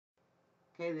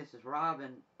Okay, this is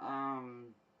Robin. I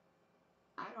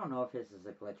don't know if this is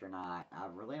a glitch or not.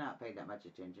 I've really not paid that much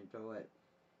attention to it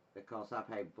because I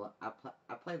play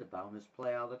the bonus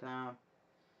play all the time.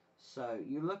 So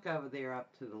you look over there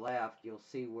up to the left, you'll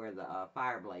see where the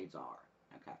fire blades are.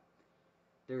 Okay.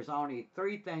 There's only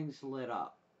 3 things lit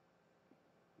up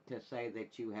to say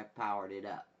that you have powered it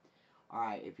up.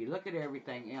 Alright, if you look at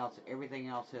everything else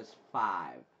has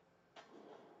 5.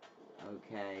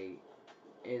 Okay.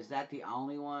 Is that the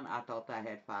only one? I thought that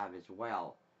had 5 as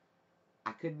well.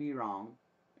 I could be wrong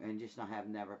and just not have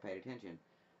never paid attention.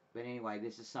 But anyway,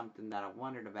 this is something that I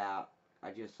wondered about.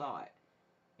 I just saw it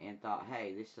and thought,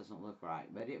 hey, this doesn't look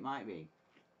right. But it might be.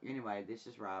 Anyway, this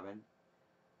is Robin.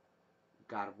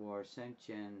 God of War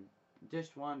Ascension.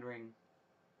 Just wondering